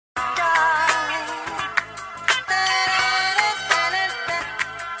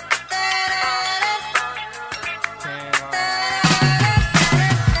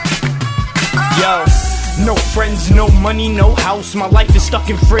No friends, no money, no house. My life is stuck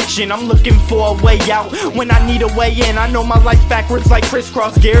in friction. I'm looking for a way out when I need a way in. I know my life backwards like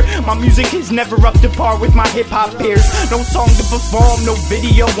crisscross gear. My music is never up to par with my hip-hop peers. No song to perform, no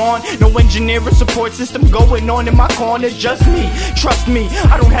video on, no engineer or support system going on in my corner. Just me, trust me,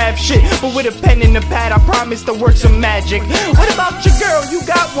 I don't have shit, but with a pen and a pad I promise to work some magic. What about your girl? You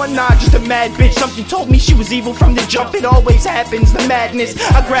got one? Nah, just a mad bitch. Something told me she was evil from the jump. It always happens, the madness.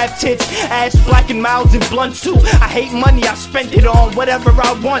 I grab tits, ass, black and mouths and blunts too. I hate money, I spend it on whatever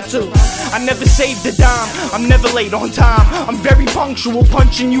I want to. I never saved a dime, I'm never late on time. I'm very punctual,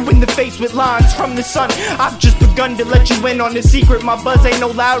 punching you in the face with lines from the sun. I've just begun to let you in on the secret. My buzz ain't no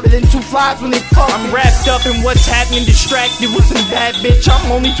louder than two flies when they fuck. I'm wrapped up in what's happening, distracted with some bad bitch.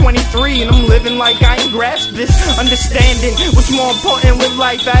 I'm only 23 and I'm living like I ain't grasped this. Understanding what's more important with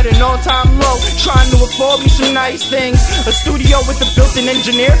life at an all-time low. Trying to afford me some nice things. A studio with a built-in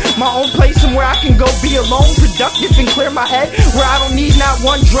engineer. My own place somewhere I can go be alone, productive and clear my head. Where I don't need not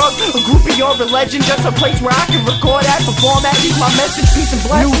one drug, a groupie or a legend. Just a place where I can record at, perform at, leave my message, peace and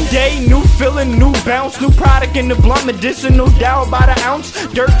blessings. New day, new feeling, new bounce, new product in the blunt, medicinal down by the ounce.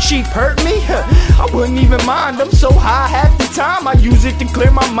 Dirt cheap hurt me? I wouldn't even mind. I'm so high half the time I use it to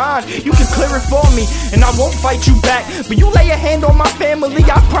clear my mind. You can clear it for me and I won't fight you back, but you lay a hand on my family,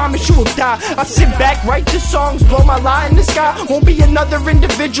 I promise you will die. I sit back, write the songs, blow my lie in the sky. Won't be another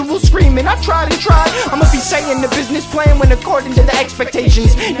individual screaming, I tried and tried. I'ma be saying the business plan went according to the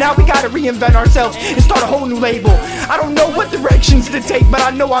expectations. Now we gotta reinvent ourselves and start a whole new label. I don't know what directions to take, but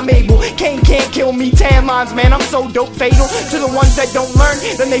I know I'm able. Kane can't kill me, tan lines, man, I'm so dope. Fatal to the ones that don't learn,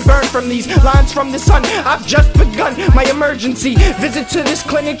 then they burn from these lines from the sun. I've just begun my emergency visit to this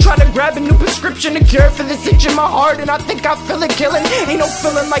clinic, trying to grab a new prescription, a cure for this itch in my heart, and I think I feel it killing. Ain't no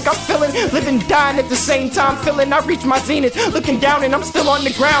feeling like I'm feeling, living, dying at the same time, feeling I reach my zenith, looking down and I'm still on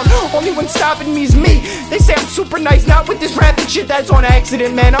the ground. Only one stopping me is me. They say I'm super nice, not with this rapping shit, that's on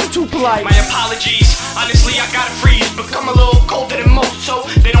accident, man, I'm too polite. My apologies, honestly I gotta freeze, become a little colder than most, so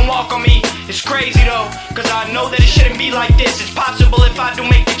they don't walk on me. It's crazy though, cause I know that it shouldn't be like this. It's possible if I do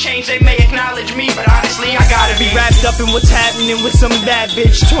make the change, they may acknowledge me, but honestly I gotta be wrapped up in what's happening with some bad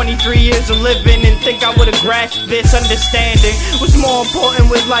bitch. 23 years of living and think I would've grasped this. Understanding what's more important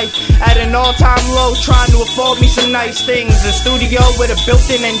with life at an all-time low, trying to afford me some nice things. A studio with a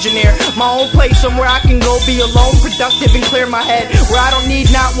built-in engineer, my own place somewhere I can go be alone, productive and clear my head. Where I don't need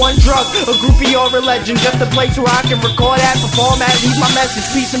not one drug, a groupie or a legend. Just a place where I can record at, perform at, leave my message,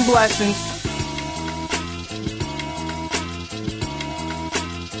 peace and blessings.